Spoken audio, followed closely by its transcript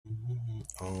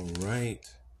All right,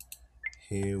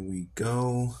 here we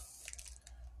go.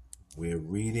 We're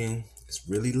reading. It's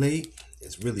really late.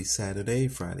 It's really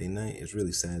Friday night. It's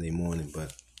really Saturday morning,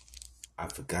 but I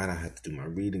forgot I had to do my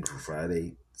reading for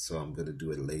Friday, so I'm going to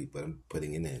do it late, but I'm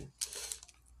putting it in.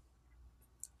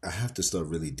 I have to start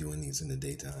really doing these in the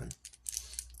daytime.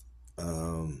 As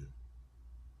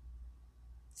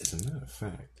a matter of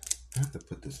fact, I have to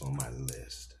put this on my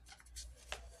list.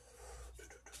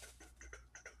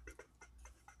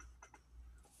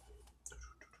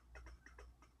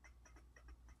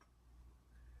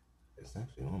 It's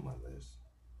actually on my list.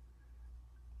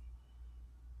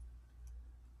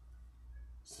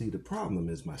 See, the problem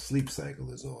is my sleep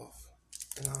cycle is off.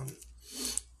 And I'm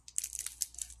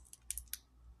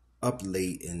up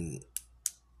late and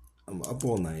I'm up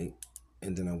all night,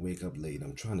 and then I wake up late.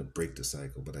 I'm trying to break the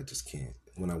cycle, but I just can't.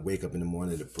 When I wake up in the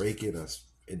morning to break it, I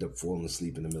end up falling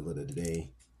asleep in the middle of the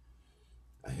day.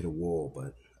 I hit a wall,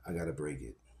 but I gotta break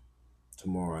it.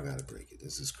 Tomorrow I gotta break it.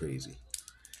 This is crazy.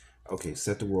 Okay,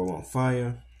 Set the World on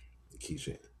Fire.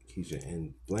 Keisha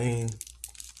and Blaine.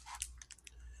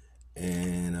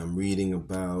 And I'm reading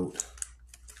about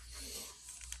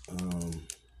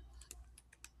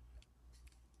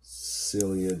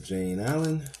Celia Jane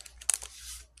Allen.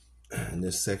 And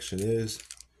this section is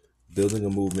Building a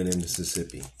Movement in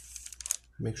Mississippi.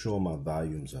 Make sure all my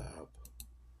volumes are up,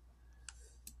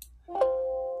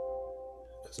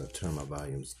 because I turn my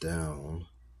volumes down.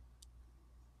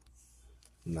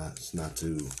 Not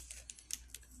to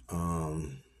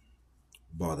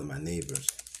bother my neighbors.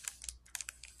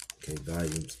 Okay,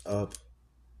 volumes up.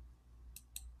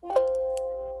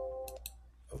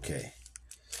 Okay.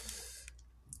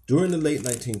 During the late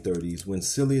 1930s, when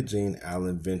Celia Jane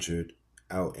Allen ventured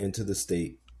out into the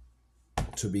state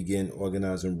to begin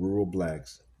organizing rural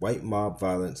blacks, white mob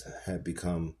violence had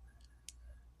become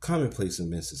commonplace in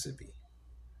Mississippi.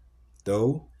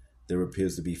 Though there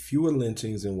appears to be fewer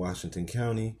lynchings in Washington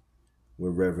County,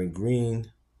 where Reverend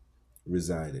Green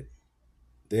resided,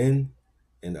 than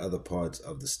in other parts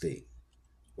of the state.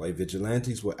 White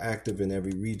vigilantes were active in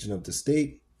every region of the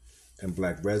state, and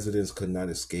black residents could not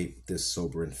escape this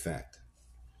sobering fact.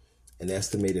 An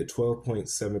estimated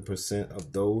 12.7%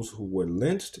 of those who were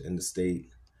lynched in the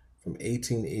state from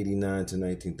 1889 to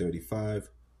 1935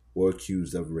 were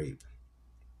accused of rape.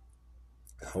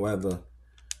 However,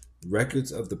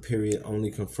 records of the period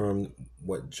only confirmed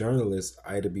what journalist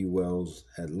Ida B. Wells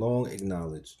had long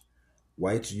acknowledged.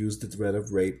 Whites used the threat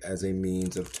of rape as a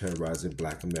means of terrorizing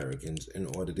black Americans in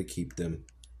order to keep them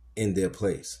in their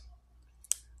place.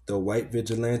 Though white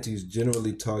vigilantes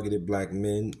generally targeted black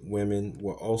men, women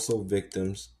were also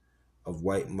victims of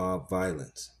white mob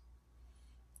violence.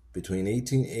 Between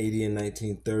 1880 and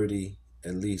 1930,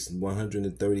 at least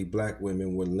 130 black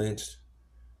women were lynched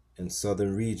in the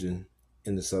southern region.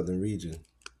 In the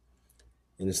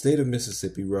state of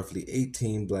Mississippi, roughly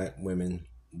 18 black women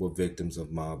were victims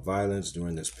of mob violence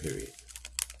during this period.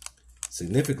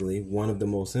 Significantly, one of the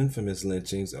most infamous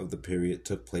lynchings of the period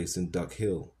took place in Duck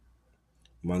Hill,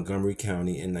 Montgomery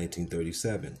County in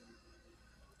 1937.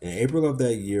 In April of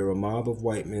that year, a mob of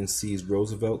white men seized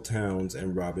Roosevelt Towns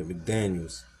and Robert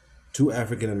McDaniels, two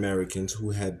African Americans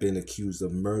who had been accused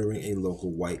of murdering a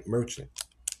local white merchant.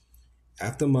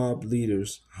 After mob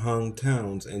leaders hung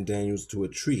Towns and Daniels to a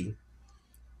tree,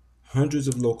 hundreds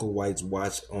of local whites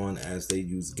watched on as they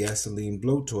used gasoline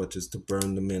blowtorches to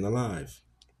burn the men alive.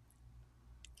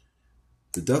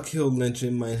 The Duck Hill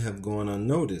lynching might have gone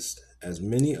unnoticed, as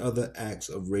many other acts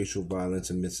of racial violence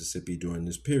in Mississippi during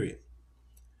this period,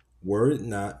 were it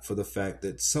not for the fact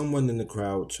that someone in the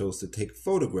crowd chose to take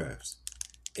photographs.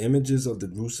 Images of the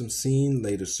gruesome scene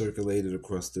later circulated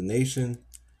across the nation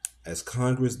as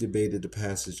Congress debated the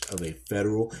passage of a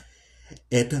federal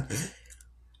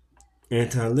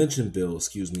anti-lynching bill.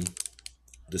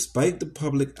 Despite the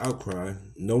public outcry,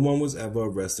 no one was ever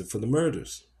arrested for the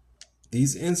murders.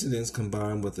 These incidents,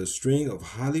 combined with a string of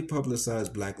highly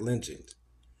publicized black lynchings,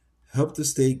 helped the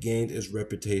state gain its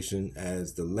reputation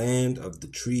as the land of the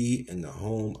tree and the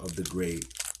home of the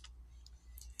great.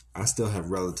 I still have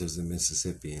relatives in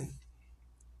Mississippi, and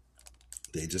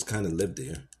they just kind of live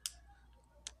there.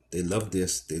 They love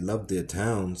this. They love their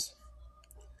towns.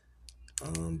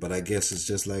 But I guess it's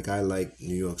just like I like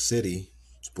New York City.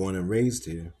 I was born and raised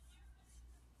here.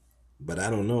 But I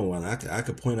don't know. I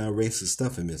could point out racist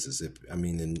stuff in Mississippi.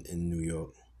 In New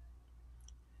York.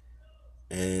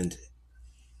 And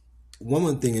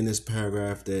one thing in this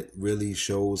paragraph that really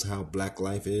shows how black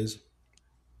life is.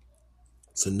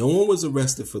 So no one was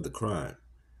arrested for the crime.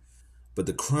 But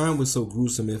the crime was so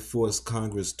gruesome it forced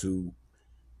Congress to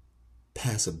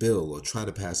pass a bill or try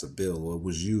to pass a bill, or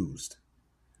was used.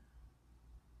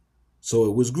 So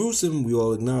it was gruesome. We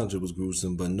all acknowledge it was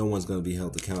gruesome, but no one's going to be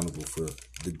held accountable for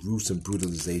the gruesome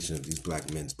brutalization of these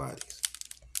black men's bodies.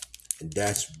 And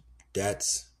that's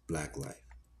black life.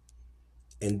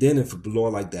 And then if a law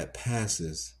like that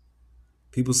passes,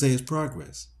 people say it's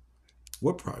progress.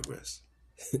 What progress?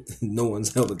 No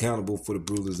one's held accountable for the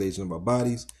brutalization of our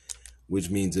bodies, which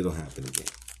means it'll happen again.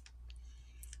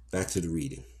 Back to the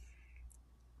reading.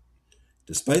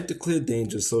 Despite the clear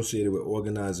danger associated with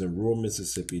organizing rural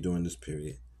Mississippi during this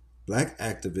period, black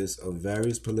activists of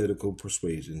various political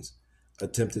persuasions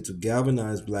attempted to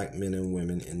galvanize black men and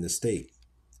women in the state.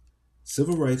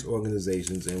 Civil rights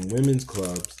organizations and women's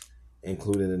clubs,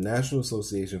 including the National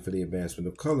Association for the Advancement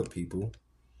of Colored People,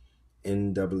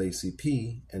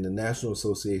 NAACP, and the National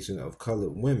Association of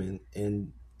Colored Women,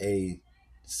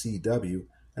 NACW,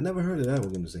 I never heard of that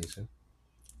organization,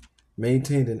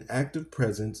 maintained an active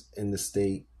presence in the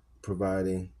state,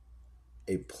 providing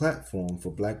a platform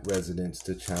for black residents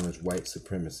to challenge white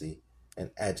supremacy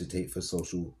and agitate for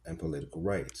social and political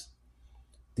rights.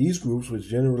 These groups, which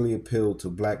generally appealed to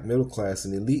black middle class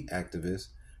and elite activists,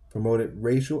 promoted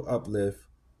racial uplift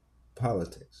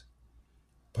politics,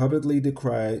 publicly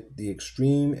decried the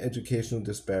extreme educational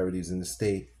disparities in the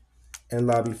state, and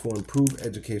lobbied for improved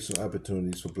educational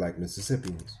opportunities for black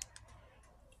Mississippians.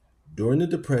 During the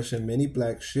Depression, many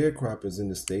black sharecroppers in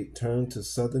the state turned to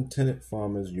Southern Tenant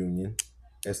Farmers Union,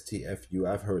 STFU,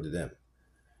 I've heard of them,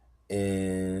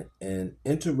 and an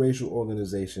interracial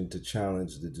organization to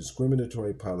challenge the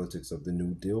discriminatory politics of the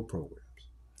New Deal programs.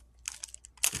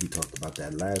 We talked about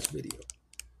that last video.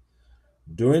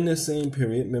 During this same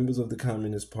period, members of the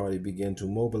Communist Party began to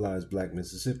mobilize black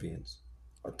Mississippians,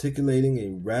 articulating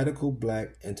a radical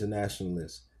black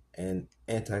internationalist and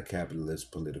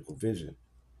anti-capitalist political vision.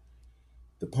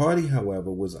 The party,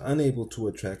 however, was unable to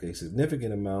attract a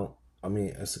significant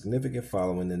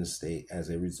following in the state as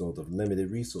a result of limited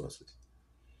resources.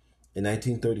 In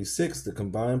 1936, the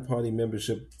combined party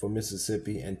membership for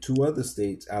Mississippi and two other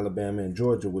states, Alabama and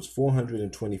Georgia, was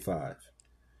 425,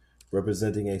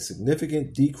 representing a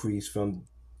significant decrease from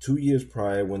 2 years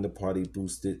prior when the party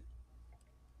boasted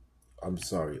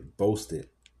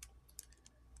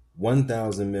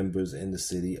 1,000 members in the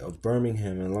city of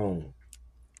Birmingham alone.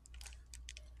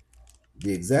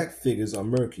 The exact figures are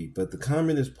murky, but the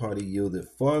Communist Party yielded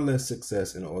far less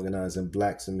success in organizing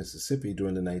blacks in Mississippi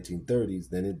during the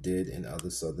 1930s than it did in other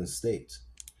southern states.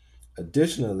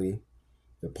 Additionally,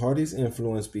 the party's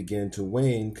influence began to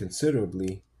wane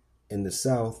considerably in the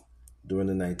South during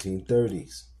the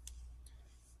 1930s.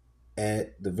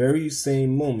 At the very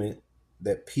same moment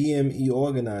that PME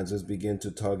organizers began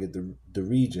to target the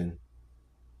region,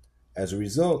 as a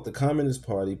result, the Communist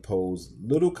Party posed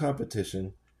little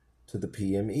competition to the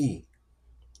PME,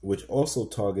 which also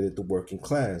targeted the working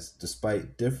class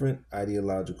despite different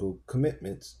ideological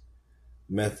commitments,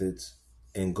 methods,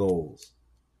 and goals.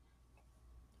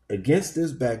 Against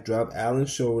this backdrop, Allen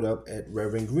showed up at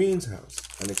Reverend Green's house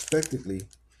unexpectedly,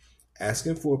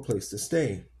 asking for a place to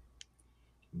stay.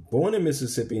 Born in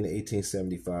Mississippi in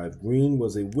 1875, Green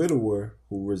was a widower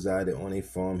who resided on a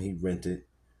farm he rented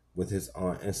with his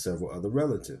aunt and several other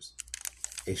relatives.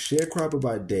 A sharecropper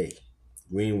by day,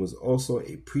 Green was also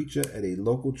a preacher at a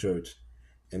local church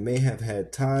and may have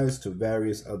had ties to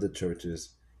various other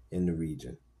churches in the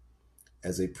region.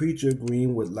 As a preacher,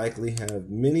 Green would likely have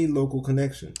many local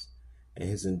connections, and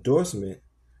his endorsement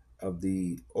of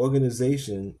the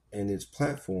organization and its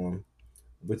platform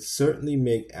would certainly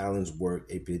make Allen's work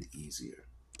a bit easier.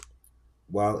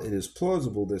 While it is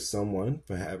plausible that someone,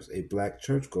 perhaps a black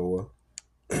churchgoer,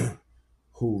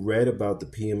 who read about the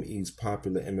PME's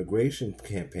popular immigration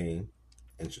campaign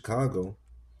in Chicago,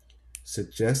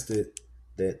 suggested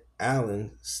that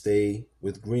Allen stay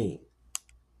with Green.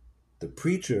 The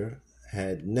preacher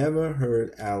had never heard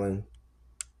of Allen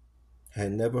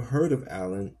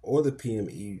or the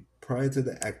PME prior to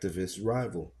the activist's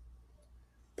arrival,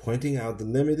 pointing out the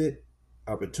limited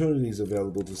opportunities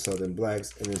available to Southern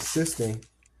blacks and insisting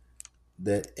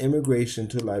that immigration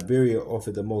to Liberia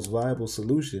offered the most viable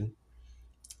solution.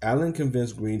 Allen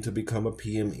convinced Green to become a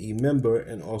PME member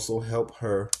and also help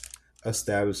her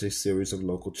establish a series of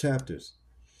local chapters.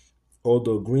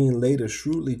 Although Green later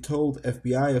shrewdly told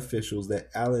FBI officials that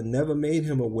Allen never made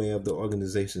him aware of the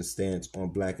organization's stance on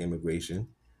black immigration,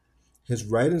 his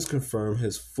writings confirm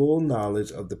his full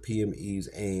knowledge of the PME's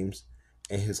aims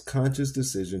and his conscious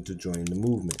decision to join the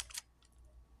movement.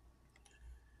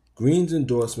 Green's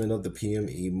endorsement of the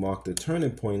PME marked a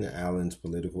turning point in Allen's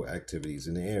political activities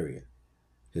in the area.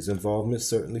 His involvement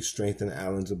certainly strengthened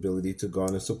Allen's ability to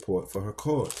garner support for her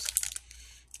cause.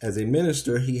 As a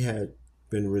minister, he had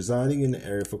been residing in the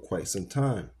area for quite some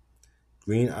time.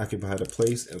 Green occupied a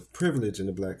place of privilege in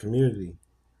the black community.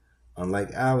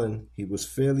 Unlike Allen, he was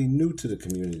fairly new to the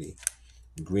community.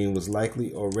 Green was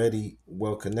likely already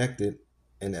well connected,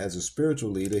 and as a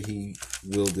spiritual leader, he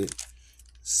wielded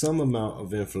some amount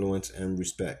of influence and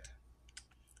respect.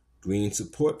 Green's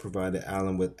support provided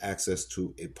Allen with access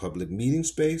to a public meeting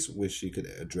space where she could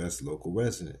address local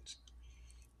residents.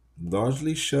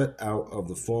 Largely shut out of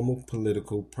the formal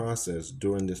political process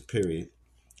during this period,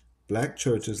 black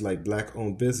churches, like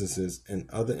black-owned businesses and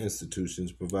other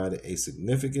institutions, provided a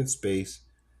significant space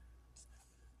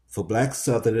for black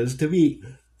Southerners to meet,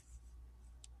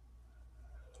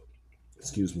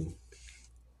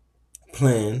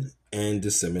 plan, and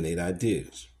disseminate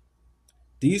ideas.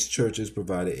 These churches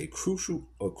provided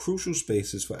crucial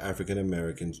spaces for African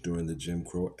Americans during the Jim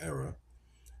Crow era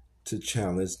to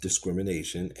challenge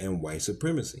discrimination and white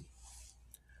supremacy.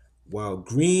 While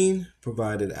Green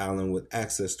provided Allen with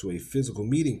access to a physical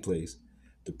meeting place,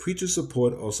 the preacher's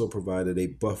support also provided a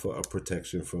buffer of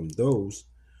protection from those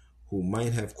who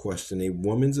might have questioned a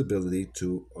woman's ability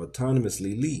to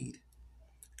autonomously lead.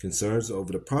 Concerns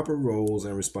over the proper roles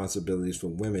and responsibilities for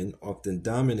women often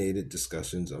dominated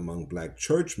discussions among black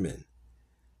churchmen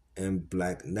and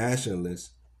black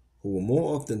nationalists, who were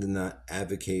more often than not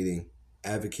advocated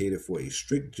for a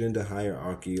strict gender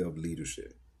hierarchy of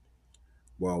leadership.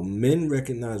 While men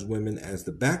recognized women as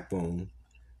the backbone,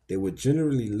 they were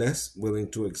generally less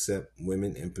willing to accept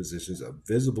women in positions of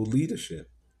visible leadership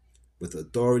with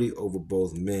authority over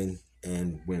both men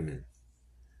and women.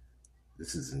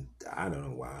 I don't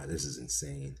know why, this is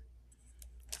insane.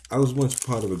 I was once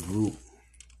part of a group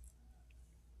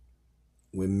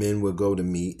where men would go to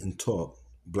meet and talk,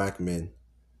 black men,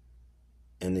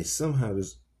 and they somehow,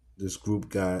 this group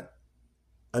got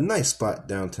a nice spot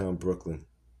downtown Brooklyn.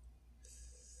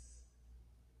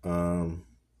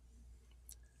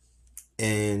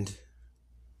 And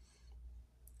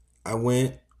I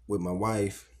went with my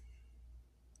wife,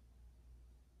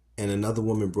 and another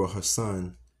woman brought her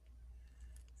son.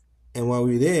 And while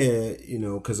we were there,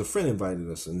 because a friend invited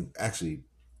us, and actually,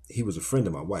 he was a friend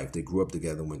of my wife. They grew up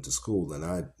together, went to school, and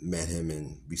I met him,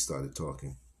 and we started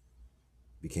talking,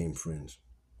 became friends.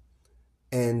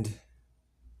 And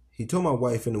he told my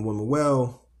wife and the woman,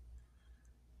 well,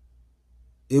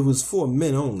 it was for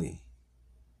men only.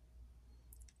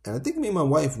 And I think me and my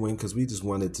wife went because we just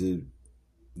wanted to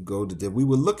go to we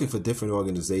were looking for different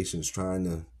organizations, trying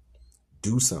to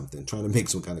do something, trying to make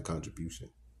some kind of contribution.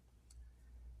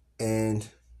 And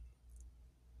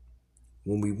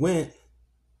when we went,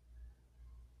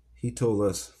 he told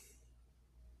us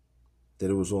that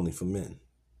it was only for men.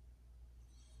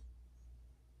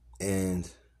 And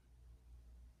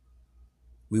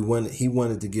he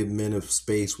wanted to give men a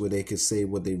space where they could say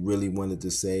what they really wanted to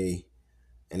say,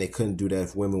 and they couldn't do that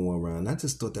if women were around. I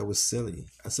just thought that was silly.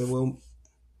 I said, well,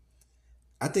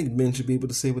 I think men should be able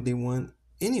to say what they want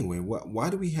anyway. Why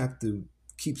do we have to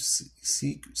keep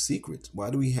secrets? Why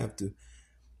do we have to?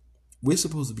 We're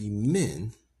supposed to be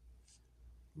men,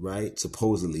 right?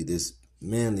 Supposedly this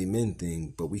manly men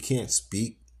thing, but we can't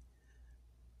speak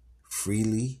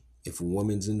freely if a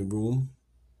woman's in the room.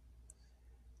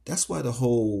 That's why the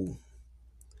whole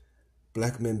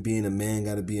black men being a man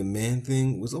gotta be a man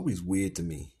thing was always weird to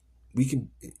me.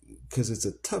 Because it's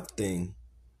a tough thing,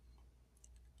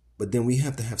 but then we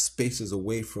have to have spaces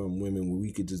away from women where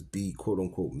we could just be quote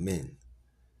unquote men.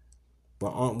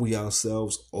 But aren't we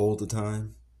ourselves all the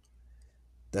time?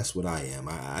 That's what I am.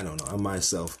 I don't know. I'm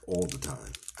myself all the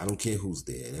time. I don't care who's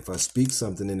there. And if I speak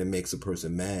something and it makes a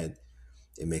person mad,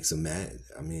 it makes them mad.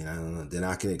 I mean, I don't know. Then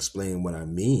I can explain what I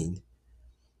mean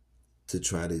to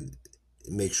try to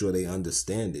make sure they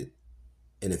understand it.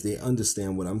 And if they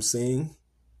understand what I'm saying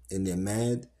and they're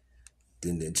mad,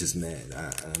 then they're just mad.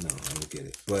 I don't know. I don't get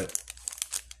it. But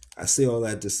I say all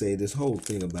that to say this whole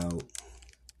thing about,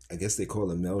 I guess they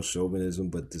call it male chauvinism,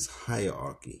 but this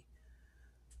hierarchy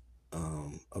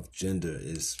of gender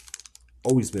is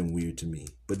always been weird to me.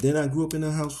 But then I grew up in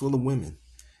a house full of women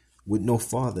with no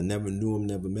father, never knew him,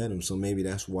 never met him. So maybe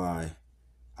that's why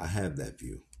I have that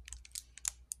view.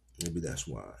 Maybe that's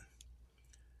why.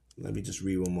 Let me just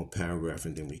read one more paragraph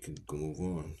and then we can move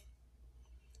on.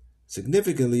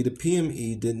 Significantly, the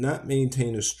PME did not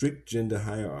maintain a strict gender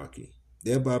hierarchy,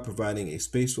 thereby providing a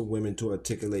space for women to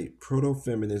articulate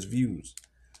proto-feminist views.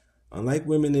 Unlike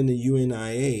women in the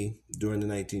UNIA during the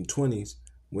 1920s,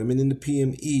 women in the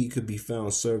PME could be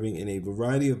found serving in a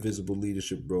variety of visible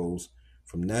leadership roles,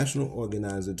 from national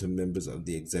organizer to members of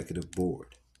the executive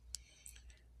board.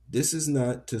 This is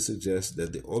not to suggest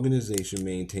that the organization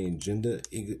maintained gender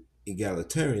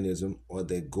egalitarianism or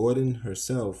that Gordon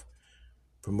herself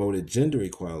promoted gender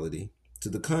equality. To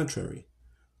the contrary,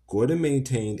 Gordon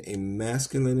maintained a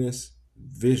masculinist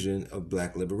vision of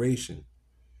black liberation.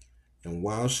 And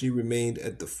while she remained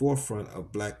at the forefront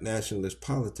of black nationalist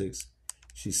politics,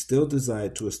 she still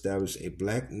desired to establish a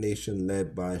black nation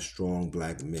led by strong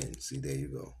black men. See, there you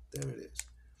go. There it is.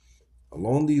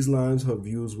 Along these lines, her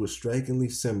views were strikingly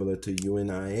similar to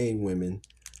UNIA women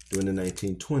during the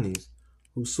 1920s,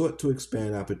 who sought to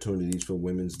expand opportunities for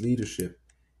women's leadership,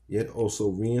 yet also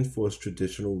reinforce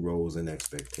traditional roles and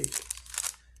expectations.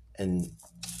 And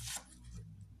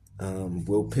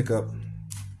we'll pick up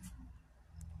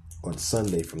on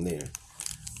Sunday from there.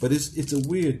 But it's a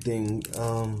weird thing.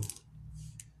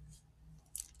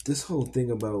 This whole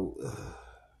thing about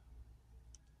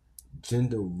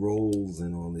gender roles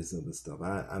and all this other stuff.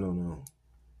 I don't know.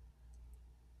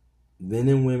 Men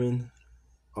and women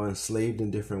are enslaved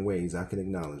in different ways. I can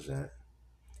acknowledge that.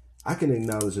 I can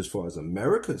acknowledge, as far as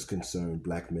America is concerned,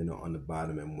 black men are on the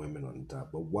bottom and women on the top.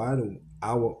 But why do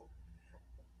our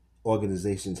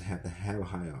organizations have to have a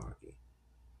hierarchy?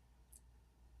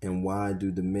 And why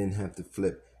do the men have to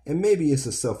flip? And maybe it's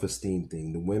a self-esteem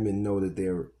thing. The women know that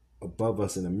they're above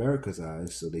us in America's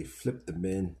eyes, so they flip the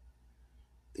men.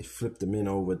 They flip the men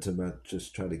over to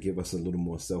just try to give us a little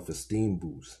more self-esteem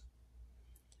boost.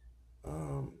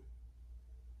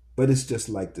 But it's just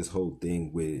like this whole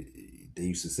thing where they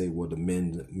used to say, well, the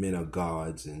men are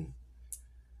gods and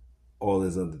all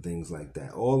these other things like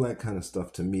that. All that kind of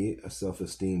stuff, to me, a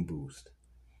self-esteem boost.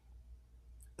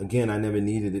 Again, I never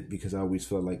needed it because I always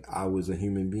felt like I was a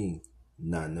human being.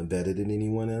 Not no better than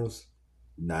anyone else.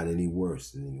 Not any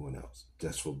worse than anyone else.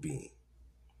 Just for being.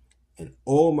 And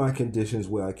all my conditions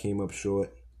where I came up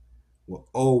short were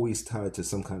always tied to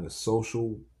some kind of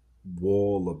social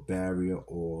wall or barrier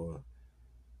or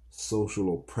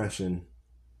social oppression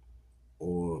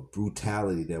or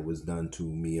brutality that was done to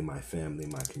me and my family,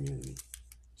 my community.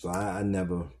 So I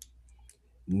never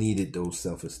needed those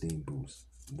self-esteem boosts.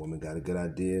 Woman got a good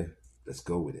idea, let's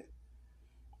go with it.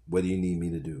 What do you need me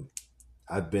to do?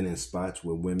 I've been in spots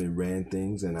where women ran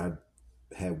things and I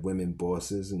had women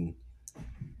bosses and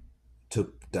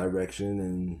took direction.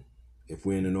 And if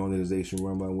we're in an organization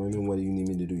run by women, what do you need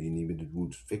me to do? You need me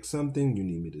to fix something? You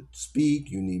need me to speak?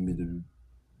 You need me to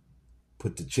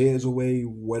put the chairs away?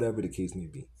 Whatever the case may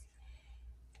be.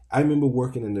 I remember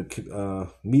working in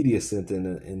the media center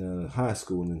in a high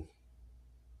school in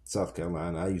South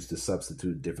Carolina. I used to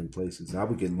substitute different places. I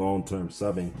would get long-term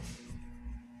subbing.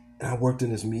 And I worked in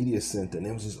this media center, and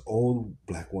there was this old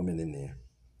black woman in there.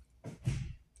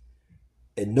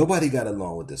 And nobody got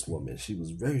along with this woman. She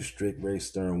was very strict, very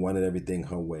stern, wanted everything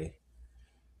her way.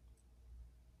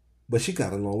 But she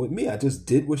got along with me. I just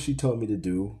did what she told me to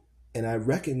do. And I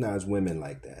recognize women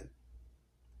like that.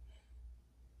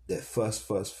 That fuss.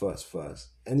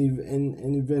 And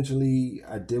eventually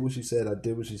I did what she said.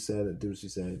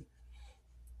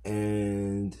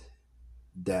 And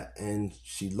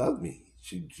she loved me.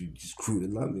 She just grew to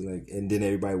love me. And then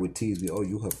everybody would tease me, oh,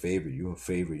 you her favorite. You're her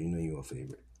favorite. You know you're her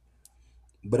favorite.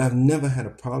 But I've never had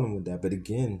a problem with that. But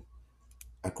again,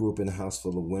 I grew up in a house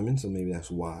full of women, so maybe that's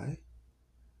why.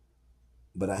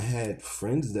 But I had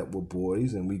friends that were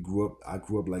boys, and I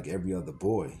grew up like every other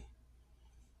boy.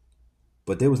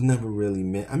 But there was never really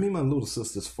men. I mean, my little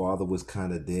sister's father was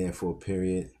kind of there for a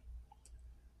period.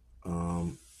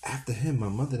 After him, my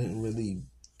mother didn't really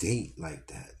date like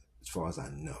that, as far as I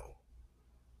know.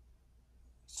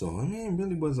 So, I mean,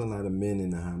 really wasn't a lot of men in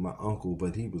the house. My uncle,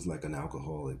 but he was like an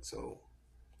alcoholic, so.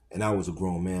 And I was a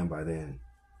grown man by then.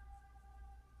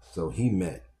 So he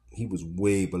was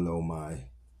way below my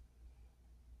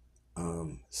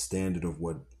standard of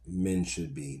what men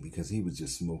should be, because he was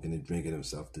just smoking and drinking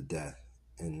himself to death.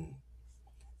 And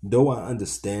though I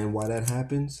understand why that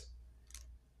happens,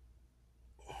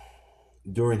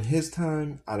 during his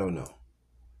time, I don't know.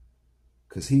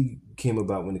 Because he came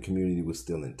about when the community was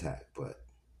still intact, but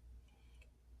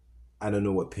I don't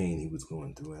know what pain he was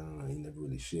going through. I don't know. He never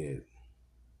really shared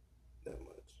that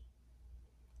much.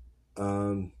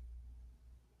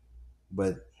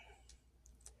 But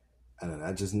I don't know.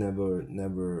 I just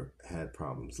never had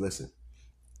problems. Listen,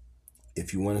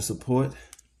 if you want to support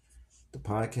the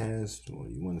podcast or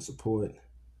you want to support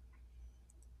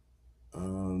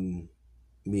me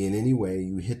in any way,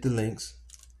 you hit the links,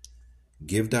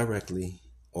 give directly,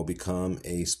 or become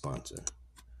a sponsor.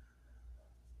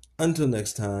 Until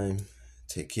next time,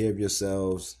 take care of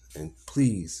yourselves and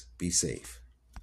please be safe.